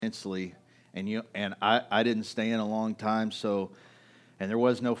immensely, and I didn't stay in a long time, and there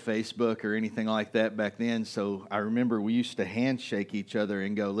was no Facebook or anything like that back then. So I remember we used to handshake each other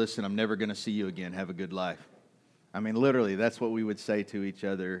and go, "Listen, I'm never going to see you again. Have a good life." I mean, literally, that's what we would say to each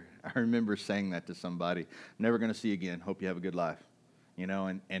other. I remember saying that to somebody, "Never going to see you again. Hope you have a good life."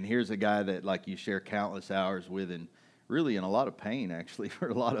 And here's a guy that like you share countless hours with, and really in a lot of pain actually for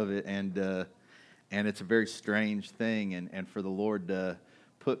a lot of it, and it's a very strange thing, and for the Lord to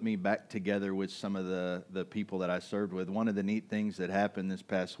put me back together with some of the people that I served with. One of the neat things that happened this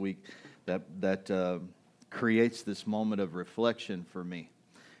past week that creates this moment of reflection for me.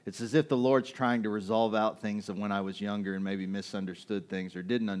 It's as if the Lord's trying to resolve out things of when I was younger and maybe misunderstood things or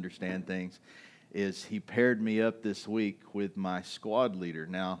didn't understand things, is He paired me up this week with my squad leader.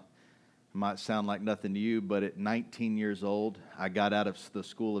 Now, it might sound like nothing to you, but at 19 years old, I got out of the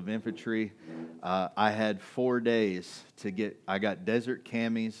School of Infantry. I had 4 days I got desert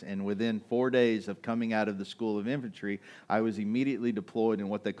camis, and within 4 days of coming out of the School of Infantry, I was immediately deployed in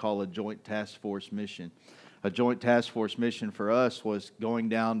what they call a Joint Task Force mission. A Joint Task Force mission for us was going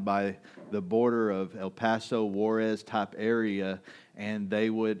down by the border of El Paso, Juarez type area, and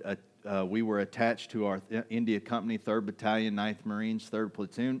we were attached to our India Company, 3rd Battalion, 9th Marines, 3rd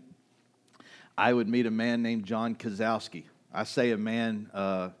Platoon. I would meet a man named John Kozlowski. I say a man,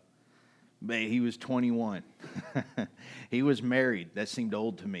 he was 21. He was married. That seemed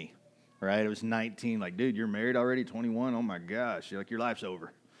old to me, right? It was 19. Like, dude, you're married already? 21? Oh my gosh! Like your life's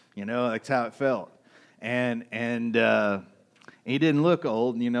over. That's how it felt. And he didn't look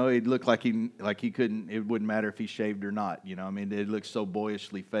old. He looked like he couldn't. It wouldn't matter if he shaved or not. It looked so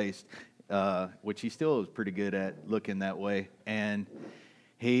boyishly faced, which he still was pretty good at looking that way. And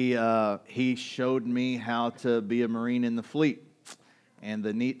he showed me how to be a Marine in the fleet. And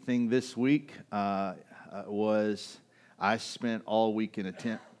the neat thing this week was I spent all week in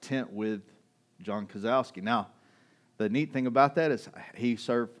a tent with John Kozlowski. Now, the neat thing about that is he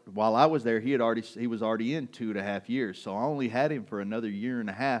served while I was there. He was already in 2.5 years, so I only had him for another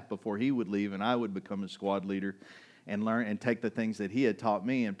 1.5 years before he would leave, and I would become a squad leader and learn and take the things that he had taught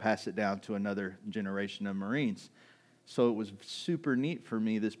me and pass it down to another generation of Marines. So it was super neat for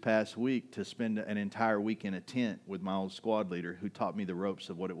me this past week to spend an entire week in a tent with my old squad leader who taught me the ropes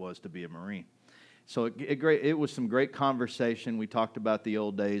of what it was to be a Marine. So it was some great conversation. We talked about the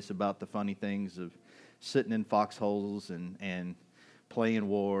old days, about the funny things of sitting in foxholes and playing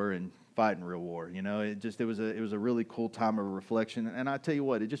war and fighting real war. It was a really cool time of reflection. And I tell you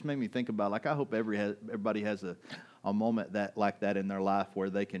what, it just made me think about, like, I hope everybody has a moment like that in their life where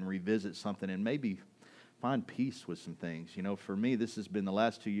they can revisit something and maybe find peace with some things. For me, this has been the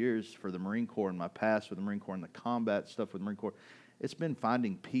last 2 years for the Marine Corps and my past with the Marine Corps and the combat stuff with the Marine Corps. It's been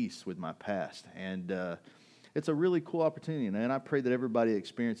finding peace with my past. And it's a really cool opportunity. And I pray that everybody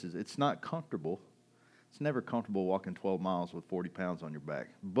experiences it. It's not comfortable. It's never comfortable walking 12 miles with 40 pounds on your back.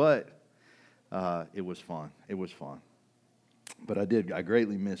 But it was fun. It was fun. But I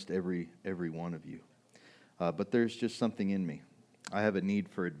greatly missed every one of you. But there's just something in me. I have a need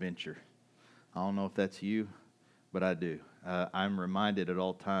for adventure. I don't know if that's you, but I do. I'm reminded at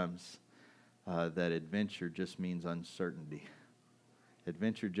all times that adventure just means uncertainty.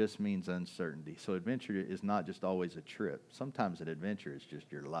 Adventure just means uncertainty. So adventure is not just always a trip. Sometimes an adventure is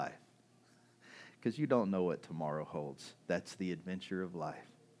just your life, because you don't know what tomorrow holds. That's the adventure of life.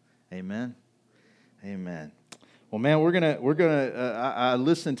 Amen? Amen. Well, man, I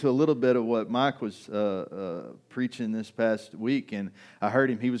listened to a little bit of what Mike was preaching this past week, and I heard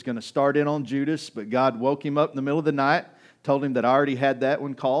him. He was going to start in on Judas, but God woke him up in the middle of the night, told him that I already had that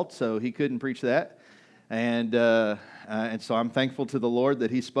one called, so he couldn't preach that. And so I'm thankful to the Lord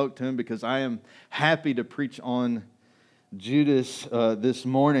that He spoke to him, because I am happy to preach on Judas this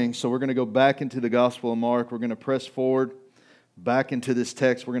morning. So we're going to go back into the Gospel of Mark. We're going to press forward back into this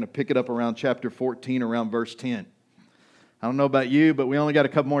text. We're going to pick it up around chapter 14, around verse 10. I don't know about you, but we only got a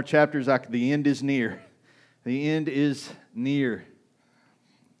couple more chapters. The end is near. The end is near.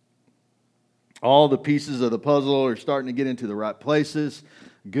 All the pieces of the puzzle are starting to get into the right places.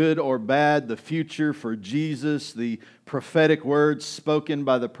 Good or bad, the future for Jesus, the prophetic words spoken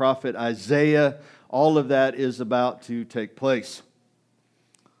by the prophet Isaiah, all of that is about to take place.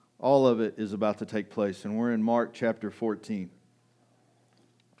 All of it is about to take place. And we're in Mark chapter 14.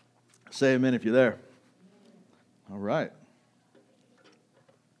 Say amen if you're there. All right.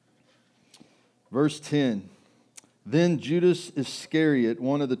 Verse 10, Then Judas Iscariot,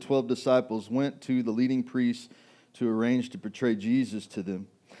 one of the 12 disciples, went to the leading priests to arrange to betray Jesus to them.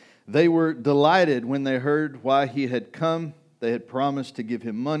 They were delighted when they heard why he had come. They had promised to give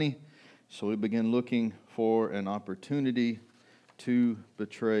him money, so he began looking for an opportunity to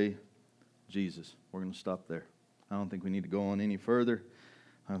betray Jesus. We're going to stop there. I don't think we need to go on any further.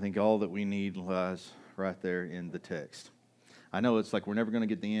 I think all that we need lies right there in the text. I know it's like we're never going to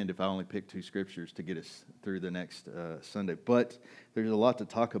get the end if I only pick 2 scriptures to get us through the next Sunday. But there's a lot to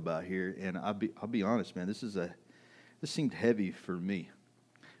talk about here, and I'll be honest, man. This seemed heavy for me.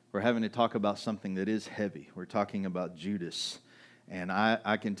 We're having to talk about something that is heavy. We're talking about Judas. And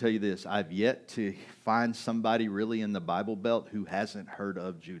I can tell you this, I've yet to find somebody really in the Bible Belt who hasn't heard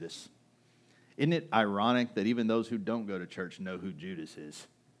of Judas. Isn't it ironic that even those who don't go to church know who Judas is?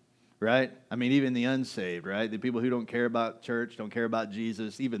 Right? I mean, even the unsaved, right? The people who don't care about church, don't care about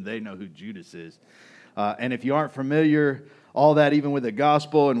Jesus, even they know who Judas is. And if you aren't familiar, all that, even with the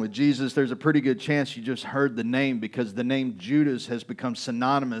gospel and with Jesus, there's a pretty good chance you just heard the name, because the name Judas has become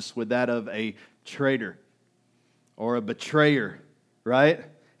synonymous with that of a traitor or a betrayer, right?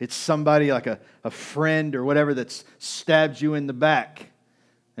 It's somebody like a friend or whatever that's stabbed you in the back.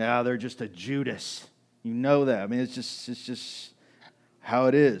 Yeah, they're just a Judas. You know that. I mean, it's just how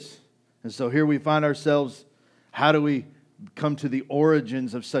it is. And so here we find ourselves, how do we come to the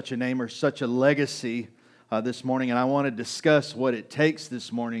origins of such a name or such a legacy this morning? And I want to discuss what it takes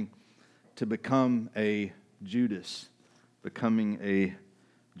this morning to become a Judas, becoming a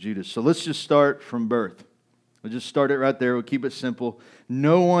Judas. So let's just start from birth. We'll just start it right there. We'll keep it simple.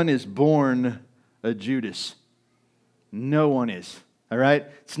 No one is born a Judas. No one is. All right?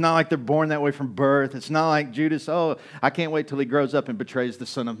 It's not like they're born that way from birth. It's not like Judas, oh, I can't wait till he grows up and betrays the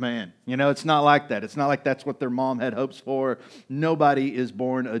Son of Man. You know, it's not like that. It's not like that's what their mom had hopes for. Nobody is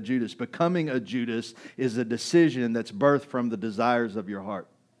born a Judas. Becoming a Judas is a decision that's birthed from the desires of your heart.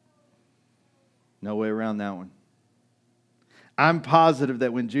 No way around that one. I'm positive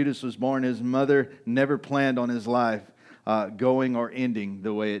that when Judas was born, his mother never planned on his life going or ending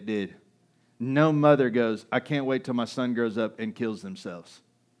the way it did. No mother goes, I can't wait till my son grows up and kills themselves.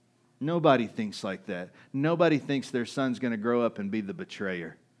 Nobody thinks like that. Nobody thinks their son's going to grow up and be the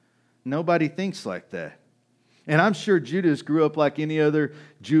betrayer. Nobody thinks like that. And I'm sure Judas grew up like any other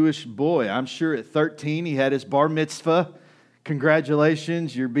Jewish boy. I'm sure at 13 he had his bar mitzvah.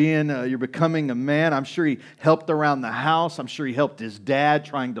 Congratulations, you're becoming a man. I'm sure he helped around the house. I'm sure he helped his dad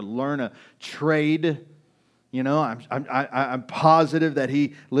trying to learn a trade. You know, I'm positive that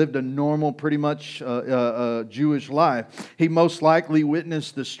he lived a normal, pretty much Jewish life. He most likely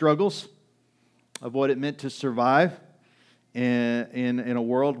witnessed the struggles of what it meant to survive in a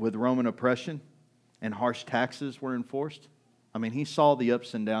world with Roman oppression and harsh taxes were enforced. I mean, he saw the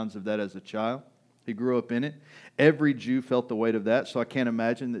ups and downs of that as a child. He grew up in it. Every Jew felt the weight of that, so I can't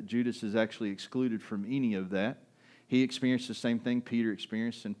imagine that Judas is actually excluded from any of that. He experienced the same thing Peter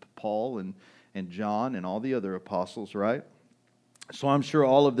experienced, and Paul and John and all the other apostles, right? So I'm sure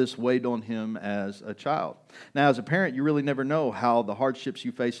all of this weighed on him as a child. Now, as a parent, you really never know how the hardships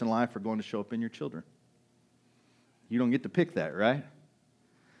you face in life are going to show up in your children. You don't get to pick that, right?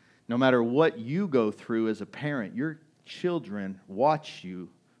 No matter what you go through as a parent, your children watch you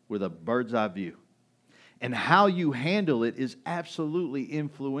with a bird's eye view. And how you handle it is absolutely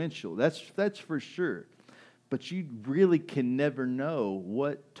influential. That's for sure. But you really can never know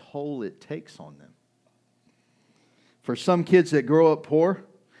what toll it takes on them. For some kids that grow up poor,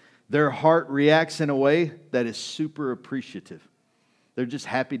 their heart reacts in a way that is super appreciative. They're just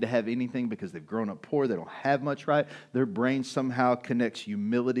happy to have anything because they've grown up poor. They don't have much, right? Their brain somehow connects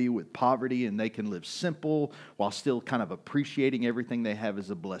humility with poverty, and they can live simple while still kind of appreciating everything they have as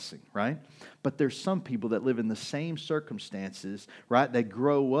a blessing, right? But there's some people that live in the same circumstances, right? They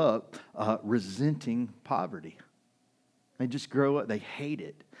grow up resenting poverty. They just grow up, they hate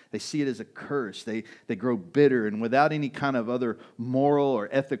it. They see it as a curse. They grow bitter, and without any kind of other moral or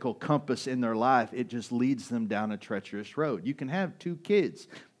ethical compass in their life, it just leads them down a treacherous road. You can have 2 kids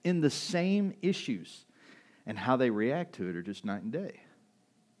in the same issues, and how they react to it are just night and day.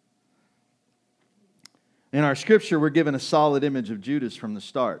 In our scripture, we're given a solid image of Judas from the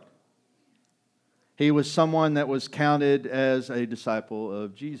start. He was someone that was counted as a disciple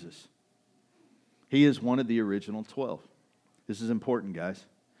of Jesus. He is one of the original 12. This is important, guys.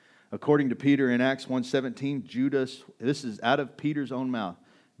 According to Peter in Acts 1:17, Judas, this is out of Peter's own mouth,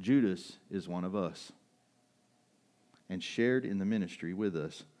 Judas is one of us and shared in the ministry with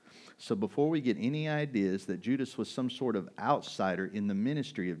us. So before we get any ideas that Judas was some sort of outsider in the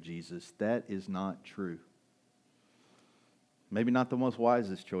ministry of Jesus, that is not true. Maybe not the most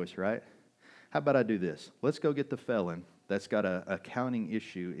wisest choice, right? How about I do this? Let's go get the felon that's got an accounting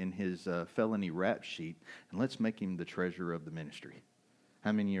issue in his felony rap sheet, and let's make him the treasurer of the ministry.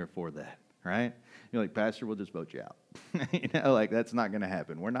 How many are for that? right? You're like, Pastor, we'll just vote you out. Like that's not going to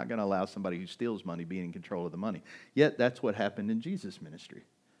happen. We're not going to allow somebody who steals money being in control of the money. Yet that's what happened in Jesus' ministry.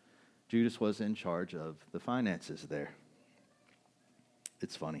 Judas was in charge of the finances there.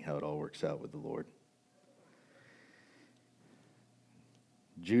 It's funny how it all works out with the Lord.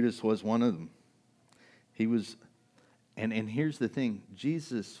 Judas was one of them. He was, and here's the thing,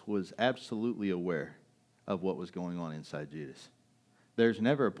 Jesus was absolutely aware of what was going on inside Judas. There's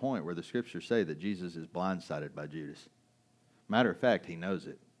never a point where the scriptures say that Jesus is blindsided by Judas. Matter of fact, he knows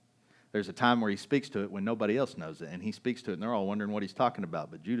it. There's a time where he speaks to it when nobody else knows it, and he speaks to it, and they're all wondering what he's talking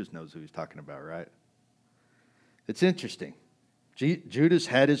about, but Judas knows who he's talking about, right? It's interesting. Judas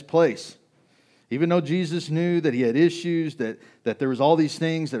had his place. Even though Jesus knew that he had issues, that there was all these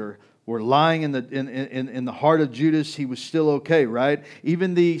things that were lying in the heart of Judas, he was still okay, right?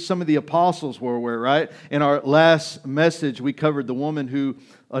 Even some of the apostles were aware, right? In our last message, we covered the woman who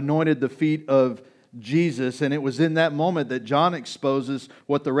anointed the feet of Jesus, and it was in that moment that John exposes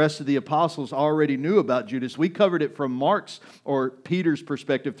what the rest of the apostles already knew about Judas. We covered it from Mark's or Peter's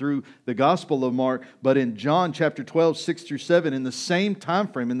perspective through the Gospel of Mark, but in John chapter 12, 6 through 7, in the same time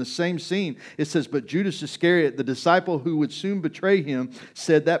frame, in the same scene, it says, "But Judas Iscariot, the disciple who would soon betray him,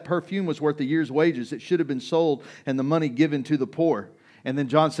 said that perfume was worth a year's wages. It should have been sold and the money given to the poor." And then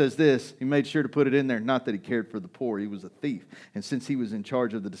John says this, he made sure to put it in there, not that he cared for the poor, he was a thief. And since he was in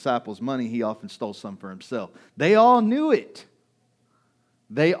charge of the disciples' money, he often stole some for himself. They all knew it.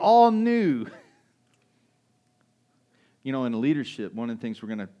 They all knew. You know, in leadership, one of the things we're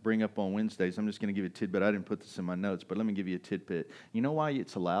going to bring up on Wednesdays, I'm just going to give you a tidbit. I didn't put this in my notes, but let me give you a tidbit. You know why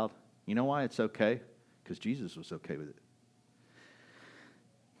it's allowed? You know why it's okay? Because Jesus was okay with it.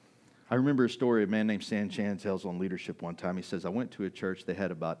 I remember a story a man named San Chan tells on leadership one time. He says, I went to a church, they had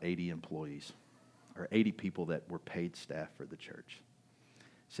about 80 employees, or 80 people that were paid staff for the church.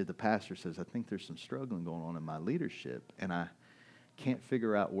 He said, the pastor says, I think there's some struggling going on in my leadership, and I can't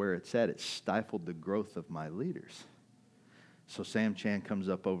figure out where it's at. It stifled the growth of my leaders. So Sam Chan comes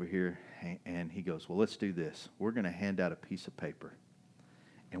up over here, and he goes, well, let's do this. We're going to hand out a piece of paper,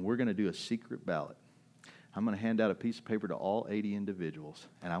 and we're going to do a secret ballot. I'm going to hand out a piece of paper to all 80 individuals,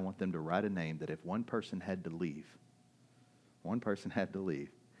 and I want them to write a name that if one person had to leave,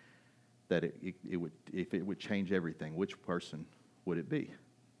 that if it would change everything, which person would it be?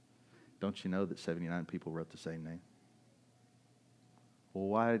 Don't you know that 79 people wrote the same name?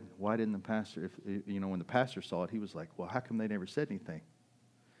 Well, why didn't the pastor, when the pastor saw it, he was like, well, how come they never said anything?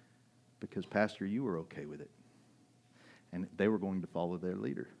 Because, Pastor, you were okay with it. And they were going to follow their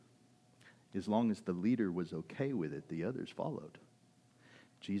leader. As long as the leader was okay with it, the others followed.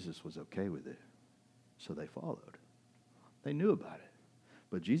 Jesus was okay with it, so they followed. They knew about it,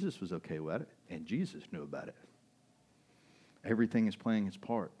 but Jesus was okay with it, and Jesus knew about it. Everything is playing its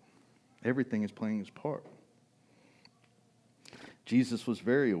part. Everything is playing its part. Jesus was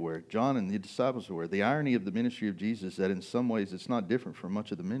very aware. John and the disciples were aware. The irony of the ministry of Jesus is that in some ways it's not different from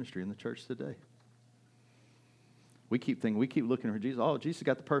much of the ministry in the church today. We keep looking for Jesus. Oh, Jesus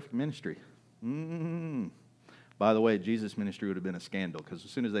got the perfect ministry. By the way, Jesus' ministry would have been a scandal because as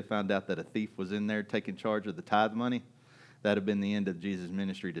soon as they found out that a thief was in there taking charge of the tithe money, that would have been the end of Jesus'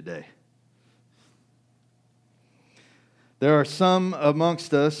 ministry today. There are some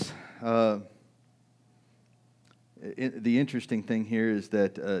amongst us. The interesting thing here is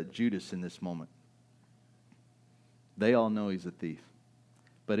that Judas in this moment, they all know he's a thief.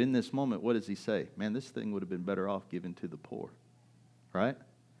 But in this moment, what does he say? Man, this thing would have been better off given to the poor. Right?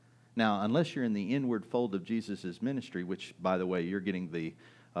 Now, unless you're in the inward fold of Jesus' ministry, which, by the way, you're getting the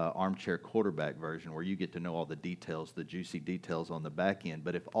armchair quarterback version where you get to know all the details, the juicy details on the back end.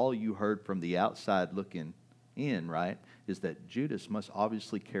 But if all you heard from the outside looking in, right, is that Judas must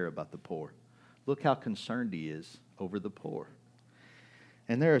obviously care about the poor. Look how concerned he is over the poor.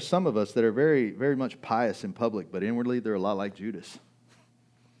 And there are some of us that are very, very much pious in public, but inwardly they're a lot like Judas.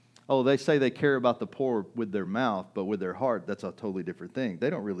 Oh, they say they care about the poor with their mouth, but with their heart, that's a totally different thing. They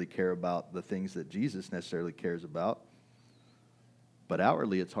don't really care about the things that Jesus necessarily cares about. But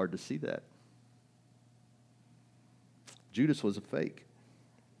outwardly, it's hard to see that. Judas was a fake.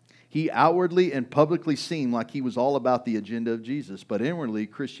 He outwardly and publicly seemed like he was all about the agenda of Jesus, but inwardly,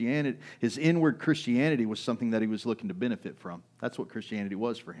 Christianity, his inward Christianity was something that he was looking to benefit from. That's what Christianity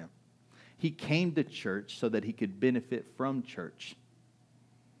was for him. He came to church so that he could benefit from church.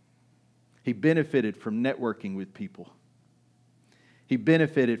 He benefited from networking with people. He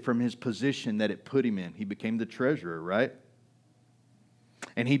benefited from his position that it put him in. He became the treasurer, right?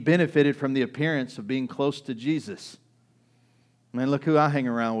 And he benefited from the appearance of being close to Jesus. Man, look who I hang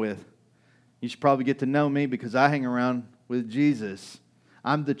around with. You should probably get to know me because I hang around with Jesus.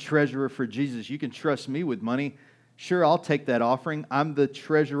 I'm the treasurer for Jesus. You can trust me with money. Sure, I'll take that offering. I'm the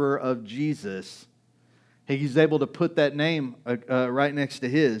treasurer of Jesus. He's able to put that name right next to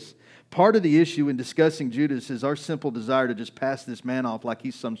his. Part of the issue in discussing Judas is our simple desire to just pass this man off like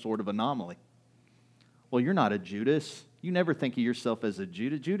he's some sort of anomaly. Well, you're not a Judas. You never think of yourself as a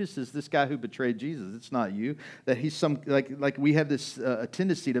Judas. Judas is this guy who betrayed Jesus. It's not you. That he's some like we have this a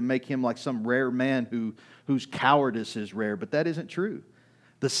tendency to make him like some rare man whose cowardice is rare, but that isn't true.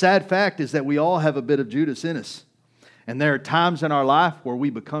 The sad fact is that we all have a bit of Judas in us, and there are times in our life where we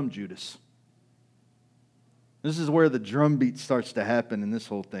become Judas. This is where the drumbeat starts to happen in this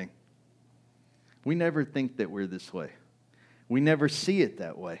whole thing. We never think that we're this way. We never see it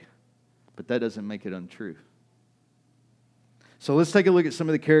that way. But that doesn't make it untrue. So let's take a look at some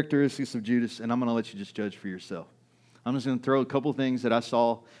of the characteristics of Judas, and I'm going to let you just judge for yourself. I'm just going to throw a couple things that I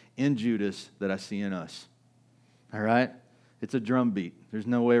saw in Judas that I see in us. All right? It's a drumbeat. There's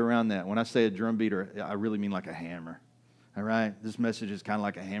no way around that. When I say a drumbeat, I really mean like a hammer. All right? This message is kind of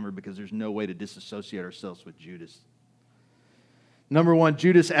like a hammer because there's no way to disassociate ourselves with Judas. Number one,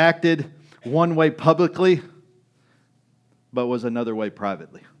 Judas acted one way publicly, but was another way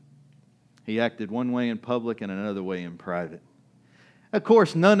privately. He acted one way in public and another way in private. Of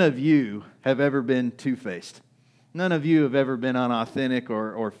course, none of you have ever been two-faced. None of you have ever been unauthentic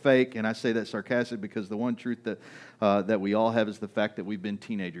or fake, and I say that sarcastic because the one truth that we all have is the fact that we've been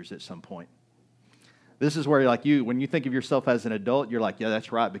teenagers at some point. This is where, like when you think of yourself as an adult, you're like, yeah,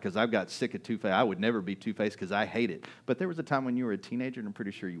 that's right, because I've got sick of two-faced. I would never be two-faced because I hate it. But there was a time when you were a teenager, and I'm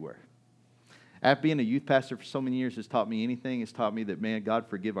pretty sure you were. After being a youth pastor for so many years has taught me anything, it's taught me that, man, God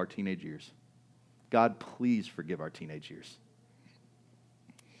forgive our teenage years. God, please forgive our teenage years.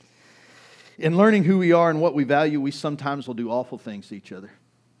 In learning who we are and what we value, we sometimes will do awful things to each other.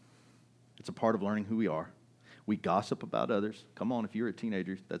 It's a part of learning who we are. We gossip about others. Come on, if you're a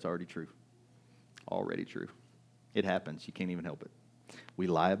teenager, that's already true. Already true. It happens. You can't even help it. We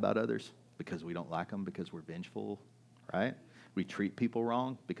lie about others because we don't like them, because we're vengeful, right? We treat people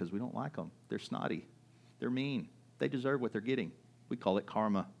wrong because we don't like them. They're snotty. They're mean. They deserve what they're getting. We call it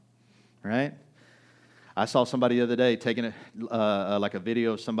karma, right? I saw somebody the other day taking like a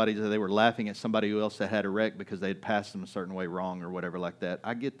video of somebody that they were laughing at somebody who else that had a wreck because they had passed them a certain way wrong or whatever like that.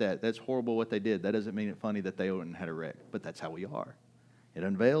 I get that. That's horrible what they did. That doesn't mean it funny that they wouldn't had a wreck, but that's how we are. It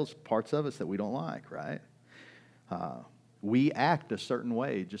unveils parts of us that we don't like, right? We act a certain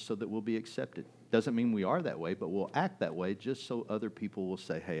way just so that we'll be accepted. Doesn't mean we are that way, but we'll act that way just so other people will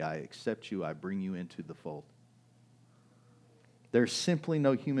say, hey, I accept you, I bring you into the fold. There's simply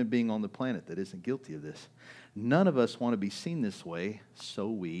no human being on the planet that isn't guilty of this. None of us want to be seen this way, so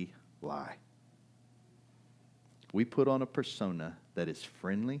we lie. We put on a persona that is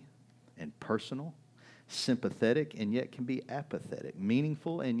friendly and personal, sympathetic and yet can be apathetic,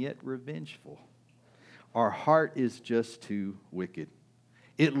 meaningful and yet revengeful. Our heart is just too wicked.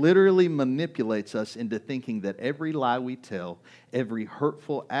 It literally manipulates us into thinking that every lie we tell, every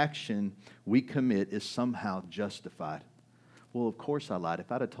hurtful action we commit is somehow justified. Well, of course I lied. If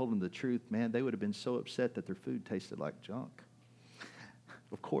I'd have told them the truth, man, they would have been so upset that their food tasted like junk.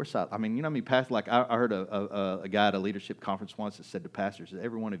 Of course I mean, you know what I mean? Pastor, like I heard a guy at a leadership conference once that said to pastors,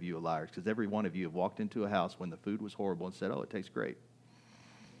 every one of you are liars, because every one of you have walked into a house when the food was horrible and said, oh, it tastes great.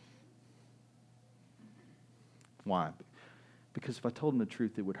 Why? Because if I told them the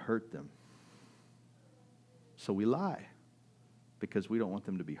truth, it would hurt them. So we lie because we don't want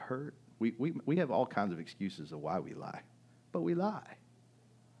them to be hurt. We have all kinds of excuses of why we lie, but we lie.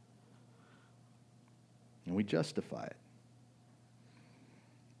 And we justify it.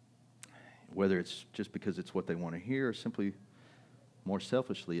 Whether it's just because it's what they want to hear or simply more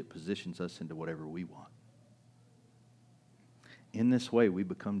selfishly, it positions us into whatever we want. In this way, we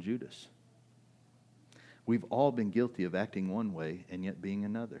become Judas. We've all been guilty of acting one way and yet being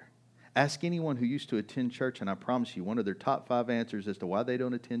another. Ask anyone who used to attend church, and I promise you, one of their top 5 answers as to why they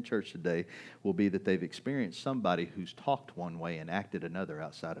don't attend church today will be that they've experienced somebody who's talked one way and acted another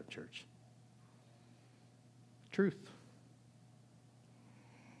outside of church. Truth.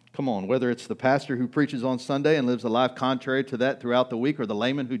 Come on, whether it's the pastor who preaches on Sunday and lives a life contrary to that throughout the week, or the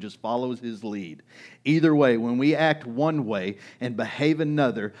layman who just follows his lead. Either way, when we act one way and behave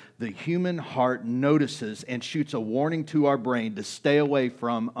another, the human heart notices and shoots a warning to our brain to stay away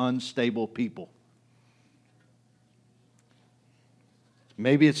from unstable people.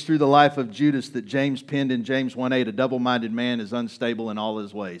 Maybe it's through the life of Judas that James penned in James 1:8, a double-minded man is unstable in all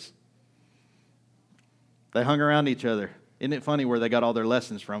his ways. They hung around each other. Isn't it funny where they got all their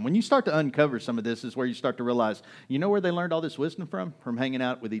lessons from? When you start to uncover some of this is where you start to realize, you know where they learned all this wisdom from? From hanging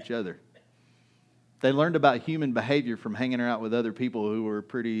out with each other. They learned about human behavior from hanging out with other people who were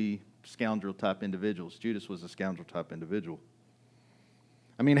pretty scoundrel-type individuals. Judas was a scoundrel-type individual.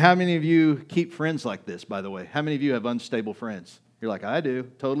 I mean, how many of you keep friends like this, by the way? How many of you have unstable friends? You're like, I do,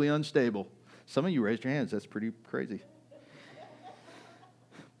 totally unstable. Some of you raised your hands. That's pretty crazy.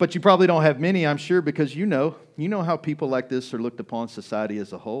 But you probably don't have many, I'm sure, because you know how people like this are looked upon society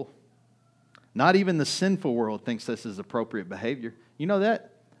as a whole. Not even the sinful world thinks this is appropriate behavior. You know that?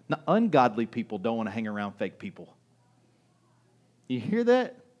 Ungodly people don't want to hang around fake people. You hear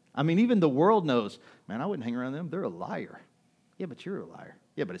that? I mean, even the world knows, man, I wouldn't hang around them. They're a liar. Yeah, but you're a liar.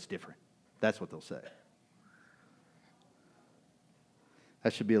 Yeah, but it's different. That's what they'll say.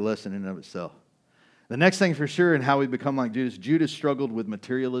 That should be a lesson in and of itself. The next thing for sure in how we become like Judas, Judas struggled with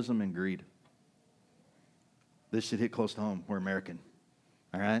materialism and greed. This should hit close to home. We're American.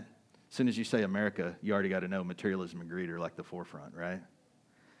 All right? As soon as you say America, you already got to know materialism and greed are like the forefront, right?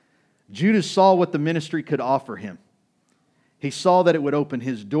 Judas saw what the ministry could offer him. He saw that it would open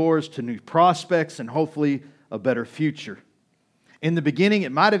his doors to new prospects and hopefully a better future. In the beginning,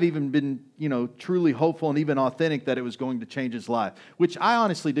 it might have even been, truly hopeful and even authentic that it was going to change his life, which I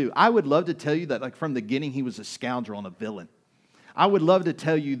honestly do. I would love to tell you that, like, from the beginning, he was a scoundrel and a villain. I would love to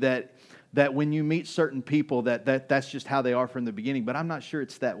tell you that when you meet certain people, that's just how they are from the beginning, but I'm not sure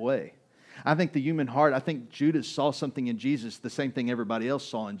it's that way. I think the human heart, I think Judas saw something in Jesus, the same thing everybody else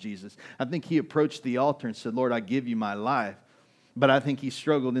saw in Jesus. I think he approached the altar and said, Lord, I give you my life. But I think he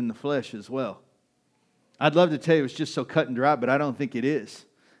struggled in the flesh as well. I'd love to tell you it's just so cut and dry, but I don't think it is.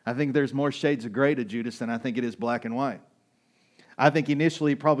 I think there's more shades of gray to Judas than I think it is black and white. I think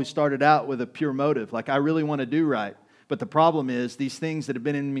initially he probably started out with a pure motive, like I really want to do right. But the problem is these things that have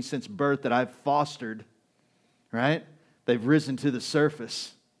been in me since birth that I've fostered, right? They've risen to the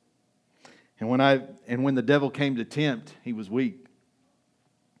surface. And when the devil came to tempt, he was weak.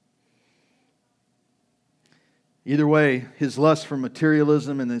 Either way, his lust for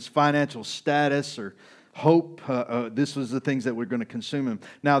materialism and his financial status or hope, this was the things that were going to consume him.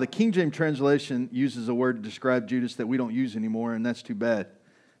 Now, the King James translation uses a word to describe Judas that we don't use anymore, and that's too bad.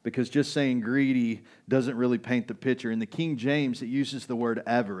 Because just saying greedy doesn't really paint the picture. In the King James, it uses the word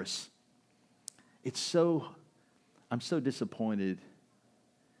avarice. I'm so disappointed.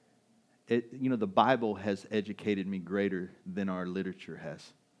 The Bible has educated me greater than our literature has.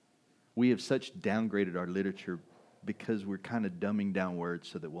 We have such downgraded our literature because we're kind of dumbing down words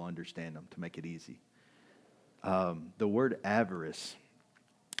so that we'll understand them to make it easy. The word avarice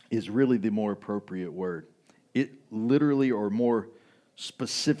is really the more appropriate word. It literally or more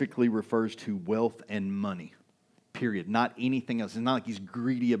specifically refers to wealth and money, period. Not anything else. It's not like he's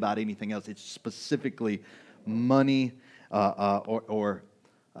greedy about anything else. It's specifically money or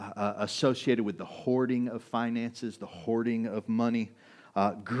associated with the hoarding of finances, the hoarding of money.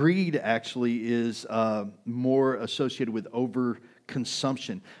 Greed actually is more associated with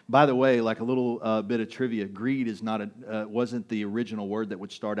overconsumption. By the way, like a little bit of trivia, greed is wasn't the original word that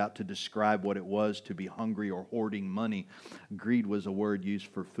would start out to describe what it was to be hungry or hoarding money. Greed was a word used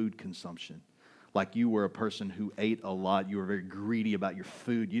for food consumption. Like you were a person who ate a lot. You were very greedy about your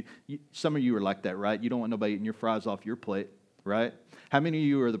food. Some of you are like that, right? You don't want nobody eating your fries off your plate, right? How many of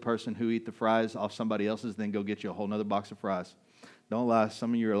you are the person who eat the fries off somebody else's, then go get you a whole nother box of fries? Don't lie.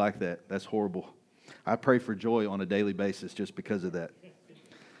 Some of you are like that. That's horrible. I pray for joy on a daily basis just because of that.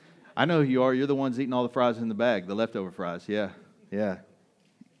 I know who you are. You're the ones eating all the fries in the bag, the leftover fries. Yeah. Yeah,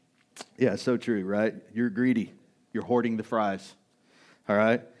 so true, right? You're greedy. You're hoarding the fries. All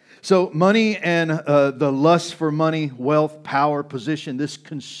right? So money and the lust for money, wealth, power, position, this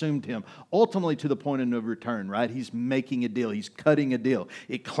consumed him. Ultimately to the point of no return, right? He's making a deal. He's cutting a deal.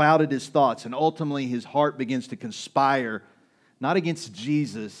 It clouded his thoughts, and ultimately his heart begins to conspire, not against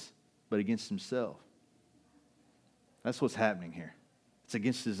Jesus, but against himself. That's what's happening here. It's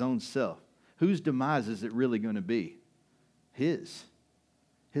against his own self. Whose demise is it really going to be? His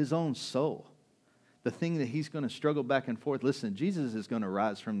own soul. The thing that he's going to struggle back and forth. Listen, Jesus is going to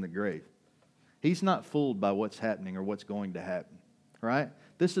rise from the grave. He's not fooled by what's happening or what's going to happen, right?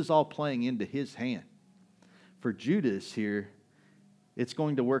 This is all playing into his hand. For Judas here, it's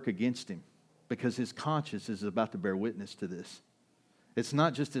going to work against him because his conscience is about to bear witness to this. It's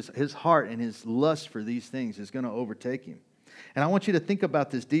not just his heart and his lust for these things is going to overtake him. And I want you to think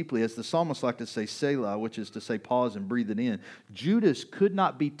about this deeply, as the psalmists like to say Selah, which is to say pause and breathe it in. Judas could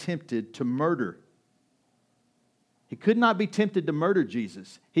not be tempted to murder. He could not be tempted to murder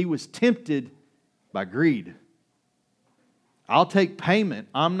Jesus. He was tempted by greed. I'll take payment.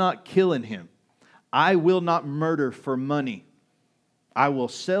 I'm not killing him. I will not murder for money. I will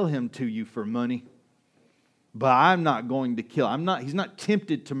sell him to you for money, but I'm not going to kill. He's not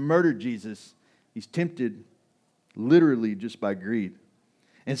tempted to murder Jesus He's tempted literally just by greed.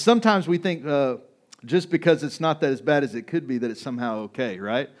 And sometimes we think just because it's not that as bad as it could be, that it's somehow okay,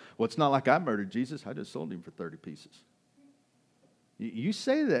 right? Well, it's not like I murdered Jesus. I just sold him for 30 pieces. You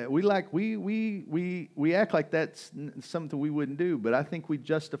say that. We act like that's something we wouldn't do, but I think we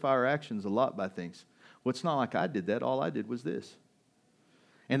justify our actions a lot by things. Well, it's not like I did that. All I did was this.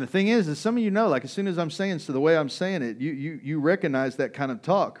 And the thing is some of you know, like as soon as I'm saying, so the way I'm saying it, you recognize that kind of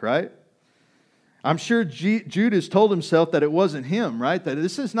talk, right? I'm sure Judas told himself that it wasn't him, right? That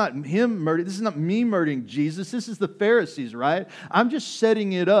this is not him murdering, this is not me murdering Jesus, this is the Pharisees, right? I'm just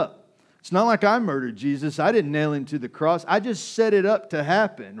setting it up. It's not like I murdered Jesus. I didn't nail him to the cross. I just set it up to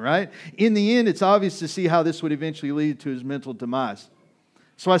happen, right? In the end, it's obvious to see how this would eventually lead to his mental demise.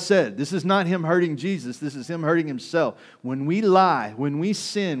 So I said, this is not him hurting Jesus. This is him hurting himself. When we lie, when we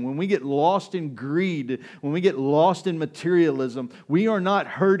sin, when we get lost in greed, when we get lost in materialism, we are not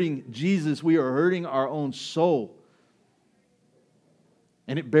hurting Jesus. We are hurting our own soul.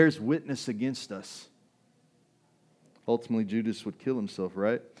 And it bears witness against us. Ultimately, Judas would kill himself,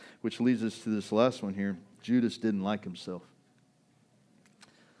 right? Which leads us to this last one here. Judas didn't like himself.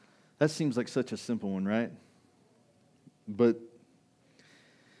 That seems like such a simple one, right? But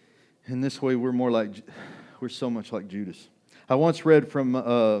in this way, we're so much like Judas. I once read from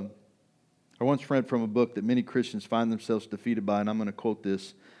a book that many Christians find themselves defeated by, and I'm going to quote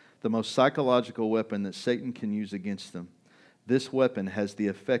this: the most psychological weapon that Satan can use against them. This weapon has the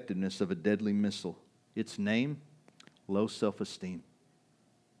effectiveness of a deadly missile. Its name: low self-esteem.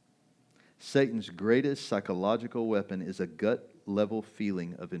 Satan's greatest psychological weapon is a gut-level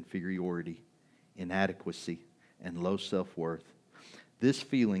feeling of inferiority, inadequacy, and low self-worth. This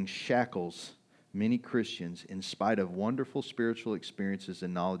feeling shackles many Christians in spite of wonderful spiritual experiences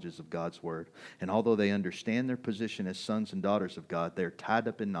and knowledges of God's Word. And although they understand their position as sons and daughters of God, they're tied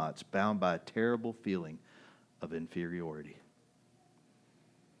up in knots, bound by a terrible feeling of inferiority.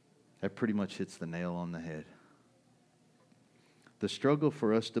 That pretty much hits the nail on the head. The struggle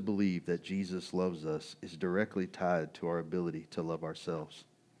for us to believe that Jesus loves us is directly tied to our ability to love ourselves.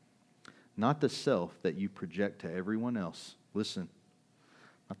 Not the self that you project to everyone else. Listen,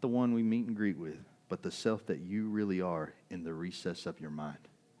 not the one we meet and greet with, but the self that you really are in the recess of your mind.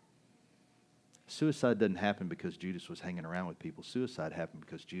 Suicide doesn't happen because Judas was hanging around with people. Suicide happened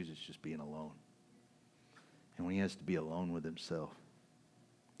because Jesus was just being alone. And when he has to be alone with himself.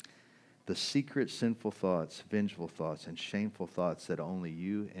 The secret sinful thoughts, vengeful thoughts, and shameful thoughts that only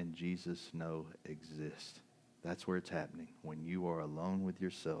you and Jesus know exist. That's where it's happening, when you are alone with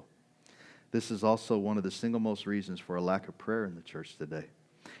yourself. This is also one of the single most reasons for a lack of prayer in the church today.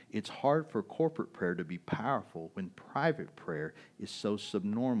 It's hard for corporate prayer to be powerful when private prayer is so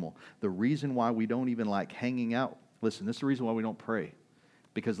subnormal. The reason why we don't even like hanging out, listen, this is the reason why we don't pray.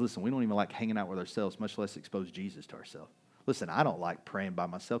 Because listen, we don't even like hanging out with ourselves, much less expose Jesus to ourselves. Listen, I don't like praying by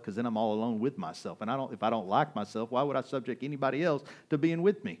myself because then I'm all alone with myself. And if I don't like myself, why would I subject anybody else to being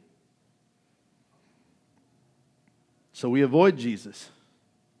with me? So we avoid Jesus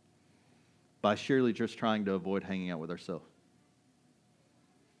by surely just trying to avoid hanging out with ourselves.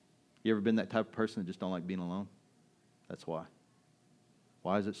 You ever been that type of person that just don't like being alone? That's why.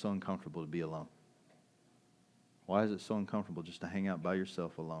 Why is it so uncomfortable to be alone? Why is it so uncomfortable just to hang out by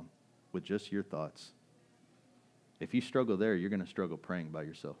yourself alone with just your thoughts? If you struggle there, you're going to struggle praying by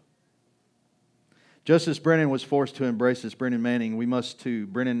yourself. Just as Brennan was forced to embrace this, Brennan Manning, we must too.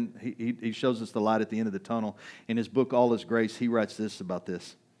 Brennan, he shows us the light at the end of the tunnel. In his book, All Is Grace, he writes this about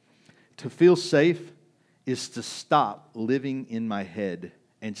this. To feel safe is to stop living in my head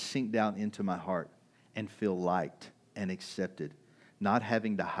and sink down into my heart and feel liked and accepted, not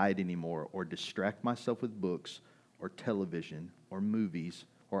having to hide anymore or distract myself with books or television or movies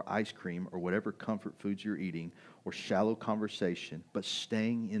or ice cream or whatever comfort foods you're eating or shallow conversation, but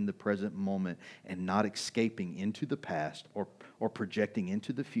staying in the present moment and not escaping into the past or projecting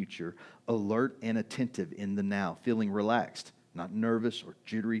into the future, alert and attentive in the now, feeling relaxed, not nervous or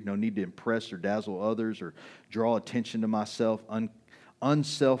jittery, no need to impress or dazzle others or draw attention to myself,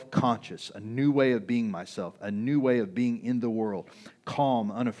 unself-conscious, a new way of being myself, a new way of being in the world,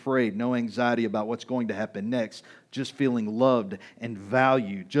 calm, unafraid, no anxiety about what's going to happen next, just feeling loved and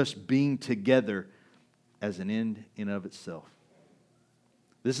valued, just being together as an end in of itself.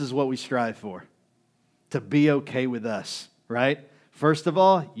 This is what we strive for, to be okay with us, right? First of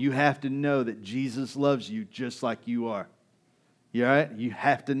all, you have to know that Jesus loves you just like you are. You all right? You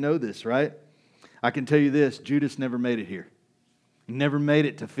have to know this, right? I can tell you this, Judas never made it here. He never made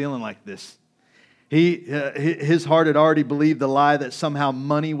it to feeling like this. His heart had already believed the lie that somehow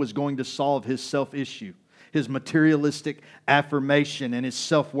money was going to solve his self-issue. his materialistic affirmation and his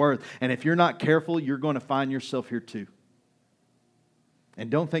self-worth. And if you're not careful, you're going to find yourself here too. And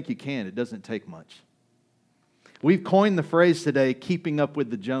don't think you can. It doesn't take much. We've coined the phrase today, keeping up with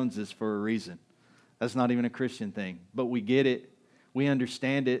the Joneses, for a reason. That's not even a Christian thing, but we get it. We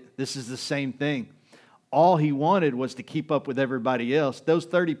understand it. This is the same thing. All he wanted was to keep up with everybody else. Those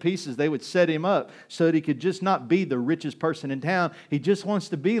 30 pieces, they would set him up so that he could just not be the richest person in town. He just wants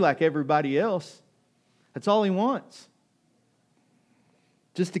to be like everybody else. That's all he wants.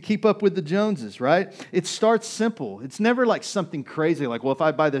 Just to keep up with the Joneses, right? It starts simple. It's never like something crazy like, well, if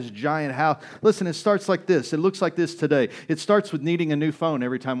I buy this giant house. Listen, it starts like this. It looks like this today. It starts with needing a new phone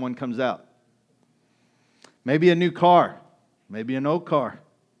every time one comes out. Maybe a new car. Maybe an old car.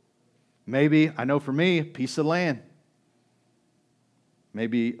 Maybe, I know for me, a piece of land.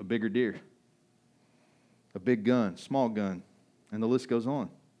 Maybe a bigger deer. A big gun, small gun. And the list goes on.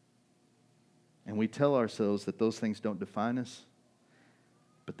 And we tell ourselves that those things don't define us,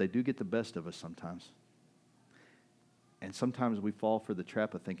 but they do get the best of us sometimes. And sometimes we fall for the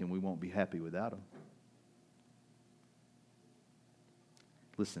trap of thinking we won't be happy without them.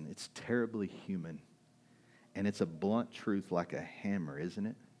 Listen, it's terribly human. And it's a blunt truth like a hammer, isn't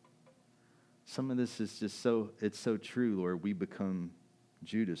it? Some of this is just it's so true, Lord. We become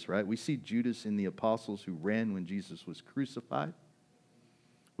Judas, right? We see Judas in the apostles who ran when Jesus was crucified.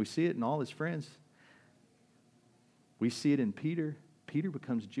 We see it in all his friends. We see it in Peter. Peter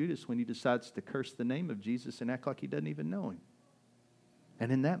becomes Judas when he decides to curse the name of Jesus and act like he doesn't even know him.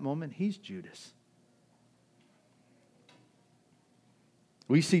 And in that moment, he's Judas.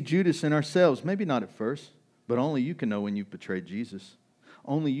 We see Judas in ourselves, maybe not at first, but only you can know when you've betrayed Jesus.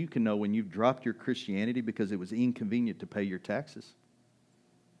 Only you can know when you've dropped your Christianity because it was inconvenient to pay your taxes.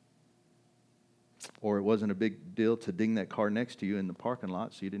 Or it wasn't a big deal to ding that car next to you in the parking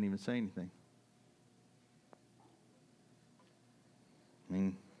lot so you didn't even say anything. I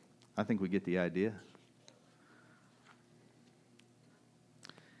mean, I think we get the idea.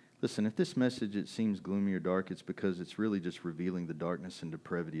 Listen, if this message, it seems gloomy or dark, it's because it's really just revealing the darkness and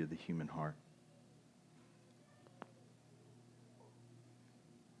depravity of the human heart.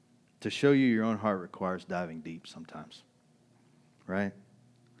 To show you your own heart requires diving deep sometimes, right?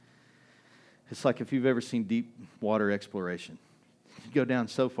 It's like if you've ever seen deep water exploration. You go down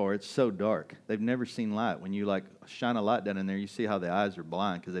so far, it's so dark. They've never seen light. When you like shine a light down in there, you see how the eyes are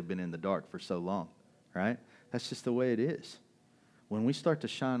blind because they've been in the dark for so long, right? That's just the way it is. When we start to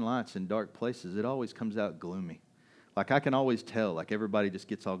shine lights in dark places, it always comes out gloomy. Like I can always tell, like everybody just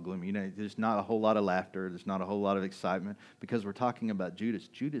gets all gloomy. You know, there's not a whole lot of laughter. There's not a whole lot of excitement because we're talking about Judas.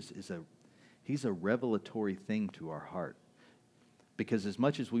 Judas he's a revelatory thing to our heart. Because as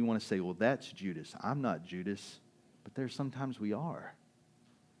much as we want to say, well, that's Judas. I'm not Judas. But there's sometimes we are.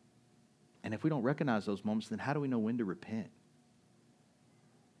 And if we don't recognize those moments, then how do we know when to repent?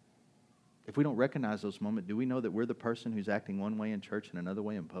 If we don't recognize those moments, do we know that we're the person who's acting one way in church and another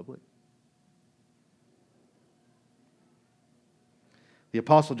way in public? The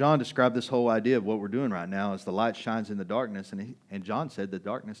Apostle John described this whole idea of what we're doing right now as the light shines in the darkness, and John said the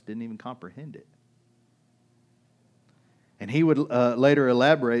darkness didn't even comprehend it. And he would later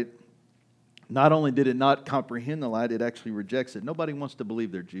elaborate, not only did it not comprehend the light, it actually rejects it. Nobody wants to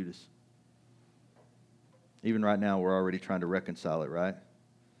believe they're Judas. Even right now, we're already trying to reconcile it, right?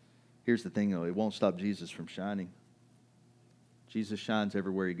 Here's the thing, though. It won't stop Jesus from shining. Jesus shines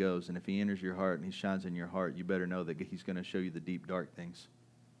everywhere he goes, and if he enters your heart and he shines in your heart, you better know that he's going to show you the deep, dark things.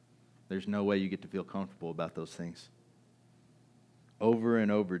 There's no way you get to feel comfortable about those things. Over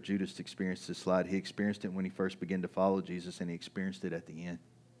and over, Judas experienced this light. He experienced it when he first began to follow Jesus, and he experienced it at the end.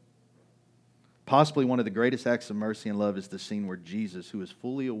 Possibly one of the greatest acts of mercy and love is the scene where Jesus, who is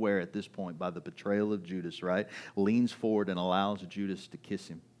fully aware at this point by the betrayal of Judas, right, leans forward and allows Judas to kiss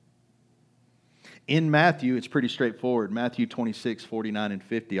him. In Matthew, it's pretty straightforward. Matthew 26, 49 and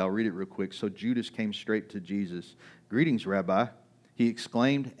 50. I'll read it real quick. So Judas came straight to Jesus. "Greetings, Rabbi," he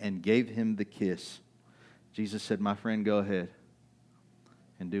exclaimed, and gave him the kiss. Jesus said, "My friend, go ahead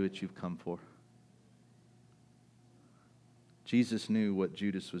and do what you've come for." Jesus knew what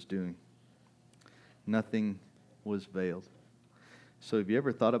Judas was doing. Nothing was veiled. So have you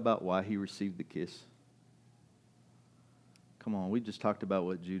ever thought about why he received the kiss? Come on, we just talked about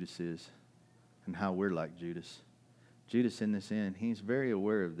what Judas is and how we're like Judas. Judas in this end, he's very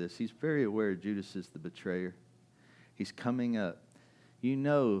aware of this. He's very aware Judas is the betrayer. He's coming up. You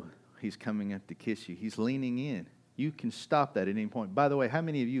know he's coming up to kiss you. He's leaning in. You can stop that at any point. By the way, how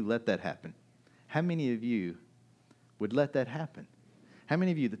many of you let that happen? How many of you would let that happen? How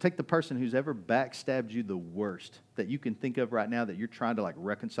many of you, take the person who's ever backstabbed you the worst that you can think of right now that you're trying to like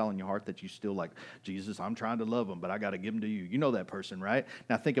reconcile in your heart, that you still like, Jesus, I'm trying to love them, but I got to give them to you. You know that person, right?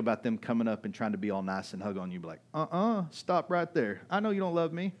 Now think about them coming up and trying to be all nice and hug on you. Be like, stop right there. I know you don't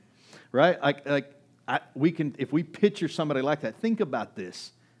love me, right? We can, if we picture somebody like that, think about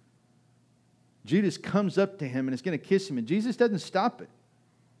this. Judas comes up to him and is going to kiss him, and Jesus doesn't stop it.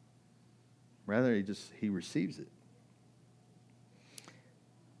 Rather, he receives it.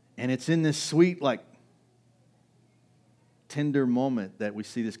 And it's in this sweet, like, tender moment that we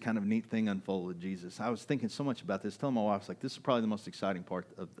see this kind of neat thing unfold with Jesus. I was thinking so much about this. Telling my wife, I was like, this is probably the most exciting part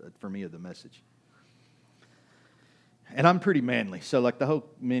for me of the message. And I'm pretty manly, so like the whole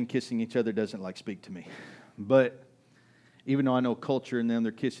men kissing each other doesn't like speak to me. But even though I know culture in them,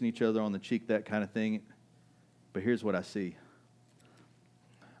 they're kissing each other on the cheek, that kind of thing. But here's what I see.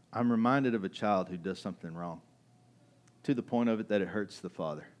 I'm reminded of a child who does something wrong, to the point of it that it hurts the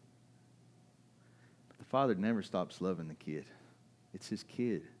father. But the father never stops loving the kid. It's his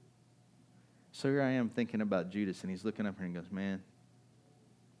kid. So here I am thinking about Judas, and he's looking up here and goes, man,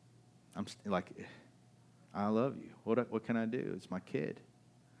 I love you. What can I do? It's my kid.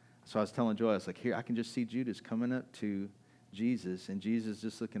 So I was telling Joy, I was like, here, I can just see Judas coming up to Jesus, and Jesus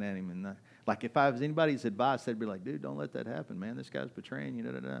just looking at him. And like if I was anybody's advice, they'd be like, dude, don't let that happen, man. This guy's betraying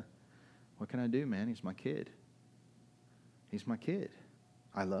you. What can I do, man? He's my kid. He's my kid.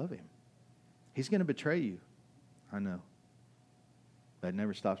 I love him. He's going to betray you. I know. That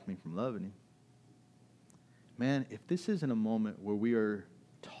never stops me from loving him. Man, if this isn't a moment where we are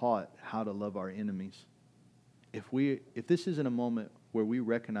taught how to love our enemies, if this isn't a moment where we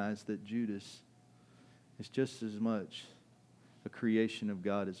recognize that Judas is just as much a creation of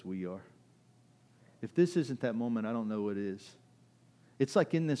God as we are, if this isn't that moment, I don't know what is. It's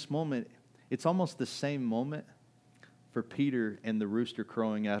like in this moment, it's almost the same moment for Peter and the rooster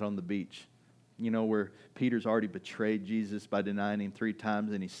crowing out on the beach. You know, where Peter's already betrayed Jesus by denying him 3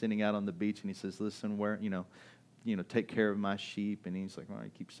 times, and he's sitting out on the beach, and he says, listen, take care of my sheep. And he's like, well, you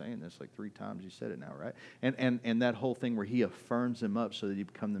keep saying this like 3 times. You said it now, right? And that whole thing where he affirms him up so that he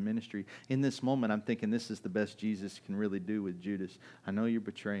become the ministry. In this moment, I'm thinking this is the best Jesus can really do with Judas. I know you're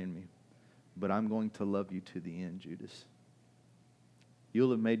betraying me, but I'm going to love you to the end, Judas.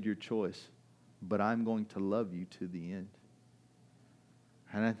 You'll have made your choice, but I'm going to love you to the end.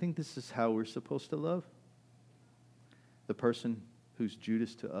 And I think this is how we're supposed to love the person who's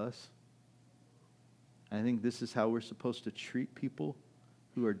Judas to us. I think this is how we're supposed to treat people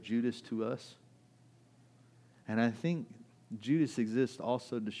who are Judas to us. And I think Judas exists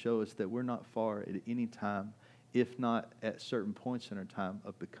also to show us that we're not far at any time, if not at certain points in our time,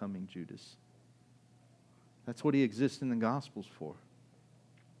 of becoming Judas. That's what he exists in the Gospels for.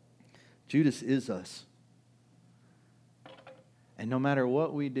 Judas is us. And no matter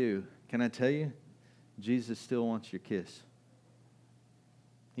what we do, can I tell you, Jesus still wants your kiss.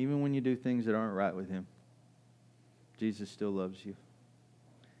 Even when you do things that aren't right with him, Jesus still loves you.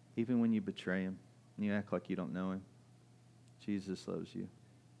 Even when you betray him and you act like you don't know him, Jesus loves you.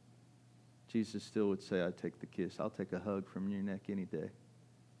 Jesus still would say, I take the kiss. I'll take a hug from your neck any day.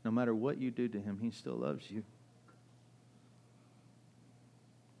 No matter what you do to him, he still loves you.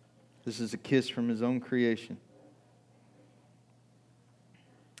 This is a kiss from his own creation.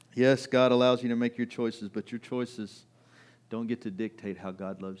 Yes, God allows you to make your choices, but your choices don't get to dictate how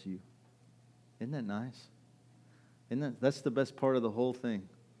God loves you. Isn't that nice? That's the best part of the whole thing.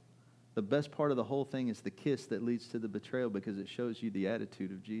 The best part of the whole thing is the kiss that leads to the betrayal, because it shows you the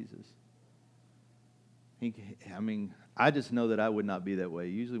attitude of Jesus. I just know that I would not be that way.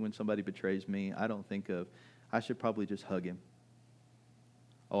 Usually when somebody betrays me, I don't think of, I should probably just hug him.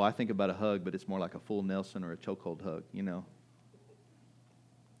 Oh, I think about a hug, but it's more like a full Nelson or a chokehold hug, you know.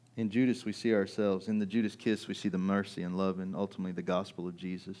 In Judas, we see ourselves. In the Judas kiss, we see the mercy and love and ultimately the gospel of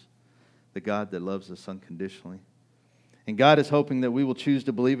Jesus, the God that loves us unconditionally. And God is hoping that we will choose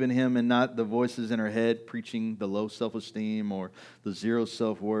to believe in him and not the voices in our head preaching the low self-esteem or the zero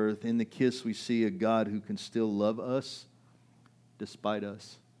self-worth. In the kiss, we see a God who can still love us despite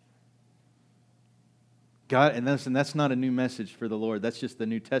us. God, and that's not a new message for the Lord. That's just the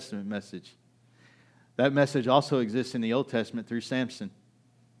New Testament message. That message also exists in the Old Testament through Samson.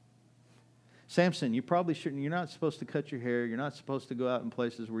 Samson, you probably shouldn't. You're not supposed to cut your hair. You're not supposed to go out in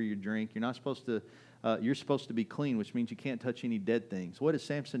places where you drink. You're not supposed to. You're supposed to be clean, which means you can't touch any dead things. What does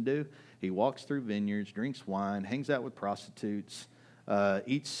Samson do? He walks through vineyards, drinks wine, hangs out with prostitutes,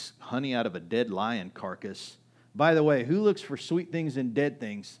 eats honey out of a dead lion carcass. By the way, who looks for sweet things in dead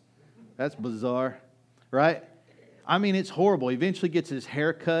things? That's bizarre, right? I mean, it's horrible. He eventually gets his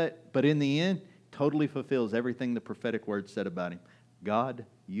hair cut, but in the end, totally fulfills everything the prophetic word said about him. God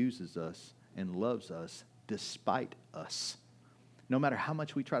uses us and loves us despite us. No matter how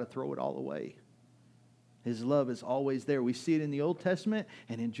much we try to throw it all away, His love is always there. We see it in the Old Testament,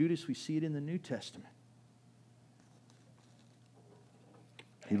 and in Judas we see it in the New Testament.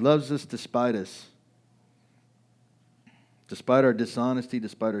 He loves us despite us. Despite our dishonesty,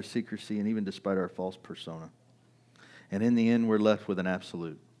 despite our secrecy, and even despite our false persona. And in the end, we're left with an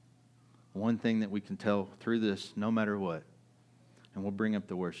absolute. One thing that we can tell through this, no matter what, and we'll bring up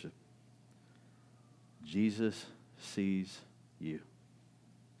the worship. Jesus sees you.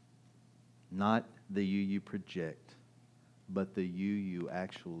 Not the you project, but the you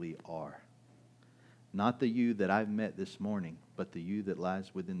actually are. Not the you that I've met this morning, but the you that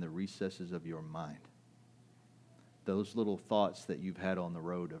lies within the recesses of your mind. Those little thoughts that you've had on the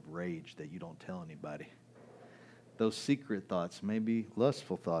road of rage that you don't tell anybody. Those secret thoughts, maybe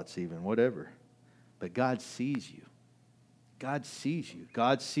lustful thoughts even, whatever. But God sees you. God sees you.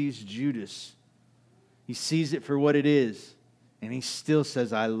 God sees Judas. He sees it for what it is. And He still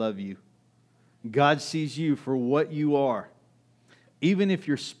says, I love you. God sees you for what you are. Even if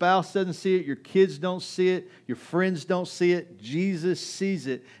your spouse doesn't see it, your kids don't see it, your friends don't see it, Jesus sees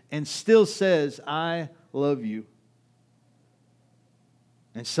it and still says, I love you.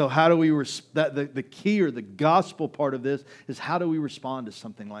 And so how do we, the key or the gospel part of this is how do we respond to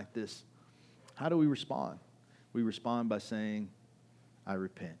something like this? How do we respond? We respond by saying, I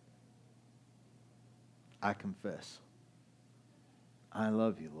repent. I confess. I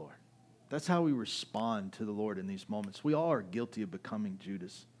love you, Lord. That's how we respond to the Lord in these moments. We all are guilty of becoming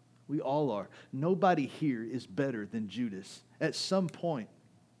Judas. We all are. Nobody here is better than Judas. At some point,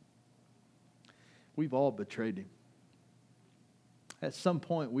 we've all betrayed Him. At some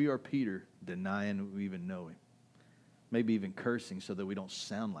point, we are Peter, denying we even know Him. Maybe even cursing so that we don't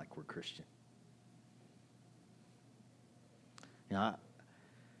sound like we're Christian. You know,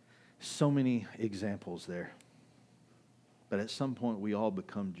 so many examples there. But at some point, we all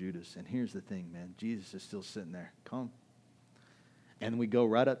become Judas. And here's the thing, man. Jesus is still sitting there. Come. And we go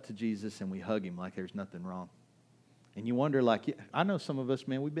right up to Jesus and we hug Him like there's nothing wrong. And you wonder, like, I know some of us,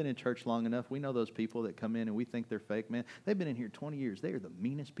 man, we've been in church long enough. We know those people that come in and we think they're fake, man. They've been in here 20 years. They are the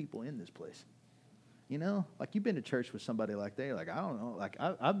meanest people in this place. You know? Like, you've been to church with somebody like that. You're like, I don't know. Like,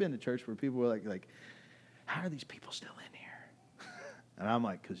 I've been to church where people were like, how are these people still in here? And I'm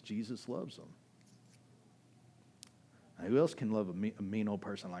like, because Jesus loves them. Now, who else can love a mean old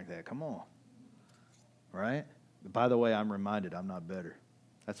person like that? Come on. Right? By the way, I'm reminded I'm not better.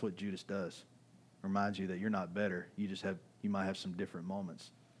 That's what Judas does. Reminds you that you're not better. You might have some different moments.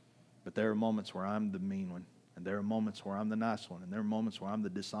 But there are moments where I'm the mean one. And there are moments where I'm the nice one. And there are moments where I'm the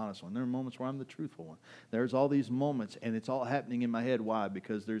dishonest one. There are moments where I'm the truthful one. There's all these moments, and it's all happening in my head. Why?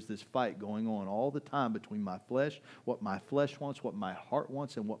 Because there's this fight going on all the time between my flesh, what my flesh wants, what my heart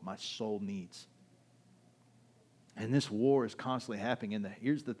wants, and what my soul needs. And this war is constantly happening. And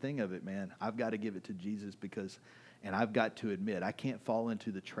here's the thing of it, man. I've got to give it to Jesus and I've got to admit, I can't fall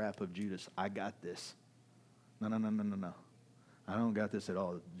into the trap of Judas. I got this. No. I don't got this at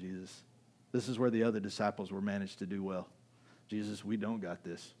all, Jesus. This is where the other disciples were managed to do well. Jesus, we don't got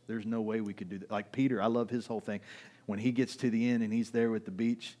this. There's no way we could do that. Like Peter, I love his whole thing. When he gets to the end and he's there at the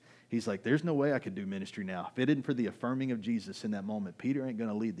beach, he's like, there's no way I could do ministry now. If it isn't for the affirming of Jesus in that moment, Peter ain't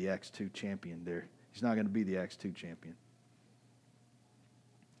going to lead the Acts 2 champion there. He's not going to be the Acts 2 champion.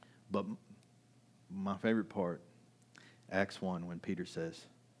 But my favorite part, Acts 1, when Peter says,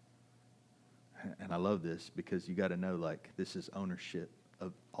 and I love this because you got to know, like, this is ownership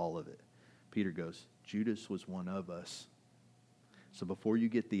of all of it. Peter goes, Judas was one of us. So before you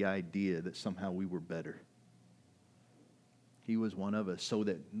get the idea that somehow we were better, he was one of us. So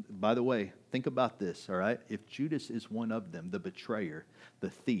that, by the way, think about this, all right? If Judas is one of them, the betrayer, the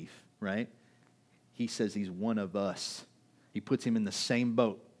thief, right? He says he's one of us. He puts him in the same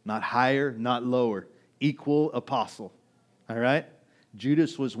boat, not higher, not lower, equal apostle, all right?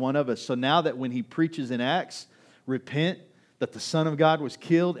 Judas was one of us. So now that when he preaches in Acts, repent, that the Son of God was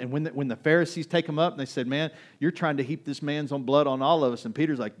killed, and when the Pharisees take him up and they said, man, you're trying to heap this man's own blood on all of us. And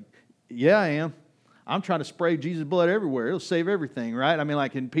Peter's like, yeah, I am. I'm trying to spray Jesus' blood everywhere. It'll save everything, right? I mean,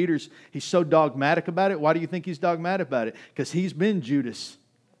 like in Peter's, he's so dogmatic about it. Why do you think he's dogmatic about it? Because he's been Judas.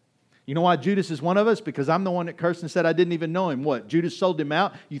 You know why Judas is one of us? Because I'm the one that cursed and said I didn't even know him. What? Judas sold him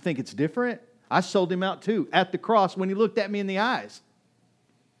out? You think it's different? I sold him out too, at the cross when he looked at me in the eyes.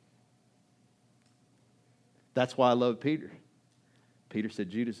 That's why I love Peter. Peter said,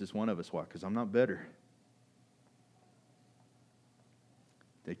 Judas is one of us. Why? Because I'm not better.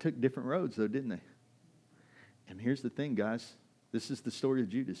 They took different roads, though, didn't they? And here's the thing, guys. This is the story of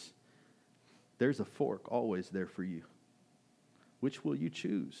Judas. There's a fork always there for you. Which will you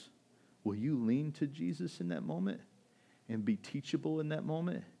choose? Will you lean to Jesus in that moment and be teachable in that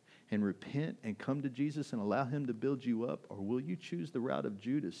moment and repent and come to Jesus and allow him to build you up? Or will you choose the route of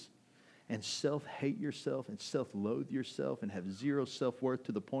Judas and self-hate yourself and self-loathe yourself and have zero self-worth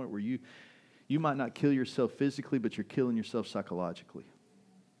to the point where you might not kill yourself physically, but you're killing yourself psychologically?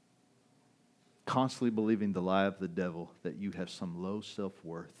 Constantly believing the lie of the devil that you have some low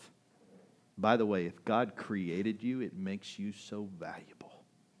self-worth. By the way, if God created you, it makes you so valuable.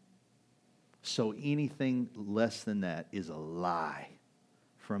 So anything less than that is a lie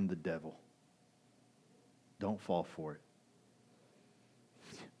from the devil. Don't fall for it.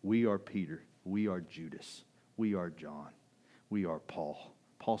 We are Peter. We are Judas. We are John. We are Paul.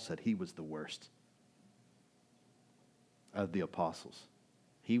 Paul said he was the worst of the apostles.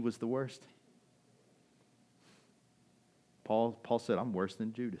 He was the worst. Paul said, I'm worse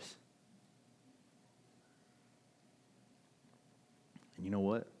than Judas. And you know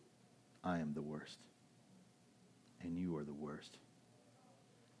what? I am the worst. And you are the worst.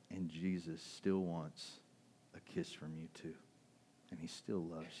 And Jesus still wants a kiss from you too. And he still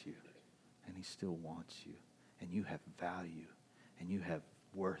loves you. And he still wants you. And you have value. And you have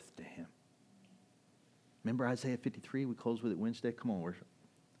worth to him. Remember Isaiah 53? We close with it Wednesday. Come on, worship.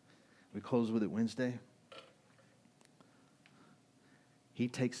 We close with it Wednesday. He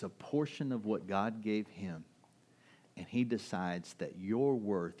takes a portion of what God gave him, and he decides that your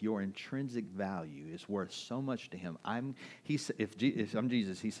worth, your intrinsic value is worth so much to him. If I'm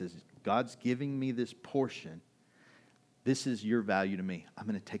Jesus, he says, God's giving me this portion. This is your value to me. I'm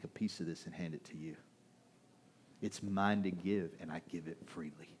going to take a piece of this and hand it to you. It's mine to give, and I give it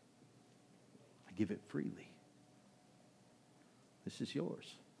freely. I give it freely. This is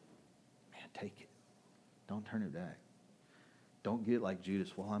yours. Man, take it. Don't turn it back. Don't get like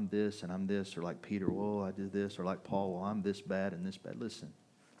Judas, well, I'm this and I'm this, or like Peter, well, I did this, or like Paul, well, I'm this bad and this bad.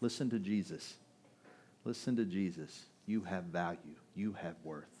 Listen to Jesus. Listen to Jesus. You have value. You have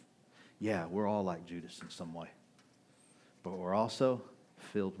worth. Yeah, we're all like Judas in some way, but we're also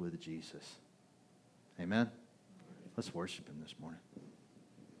filled with Jesus. Amen? Let's worship him this morning.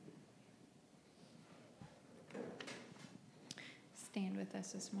 Stand with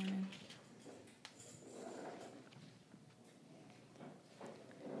us this morning.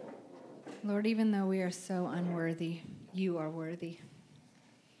 Lord, even though we are so unworthy, you are worthy.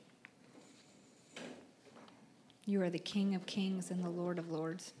 You are the King of kings and the Lord of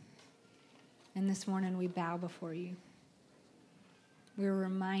lords. And this morning we bow before you. We're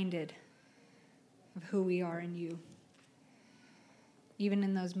reminded of who we are in you. Even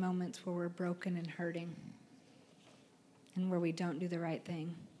in those moments where we're broken and hurting and where we don't do the right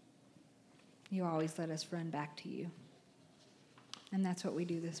thing, you always let us run back to you. And that's what we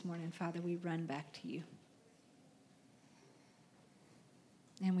do this morning, Father. We run back to you.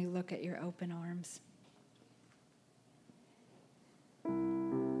 And we look at your open arms.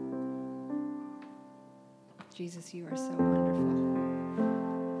 Jesus, you are so wonderful.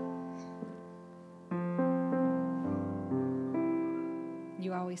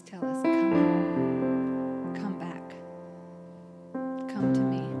 You always tell us, come home.